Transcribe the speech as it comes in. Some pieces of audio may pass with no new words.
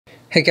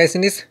Hey guys,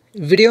 in this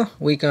video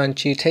we're going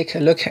to take a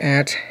look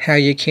at how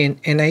you can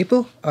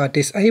enable or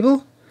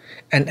disable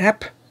an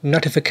app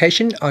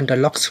notification on the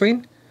lock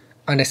screen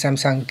on the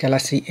Samsung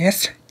Galaxy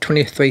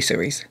S23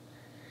 series.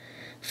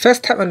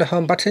 First, tap on the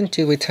home button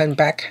to return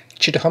back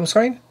to the home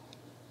screen,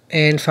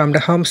 and from the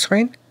home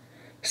screen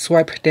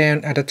swipe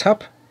down at the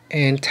top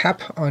and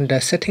tap on the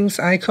settings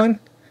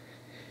icon.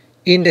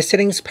 In the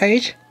settings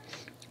page,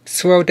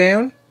 scroll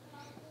down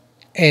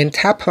and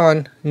tap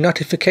on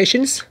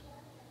notifications.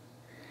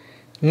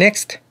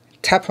 Next,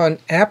 tap on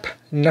app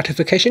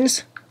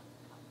notifications,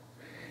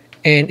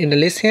 and in the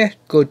list here,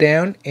 go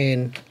down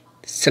and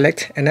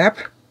select an app.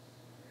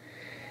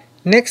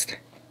 Next,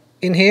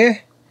 in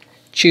here,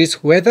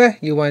 choose whether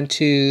you want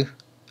to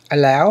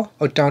allow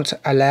or don't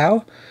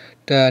allow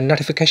the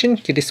notification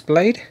to be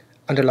displayed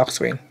on the lock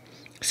screen.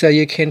 So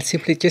you can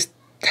simply just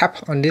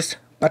tap on this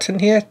button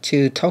here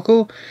to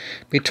toggle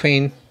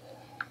between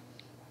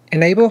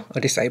enable or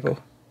disable.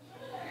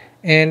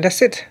 And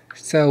that's it.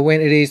 So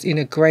when it is in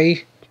a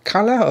gray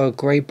color or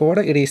gray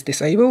border, it is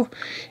disabled.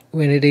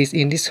 When it is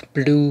in this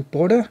blue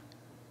border,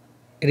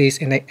 it is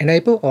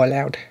enable or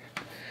allowed.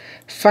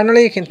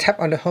 Finally, you can tap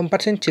on the home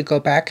button to go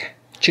back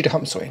to the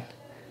home screen.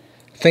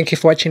 Thank you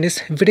for watching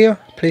this video.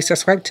 Please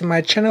subscribe to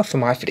my channel for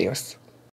more videos.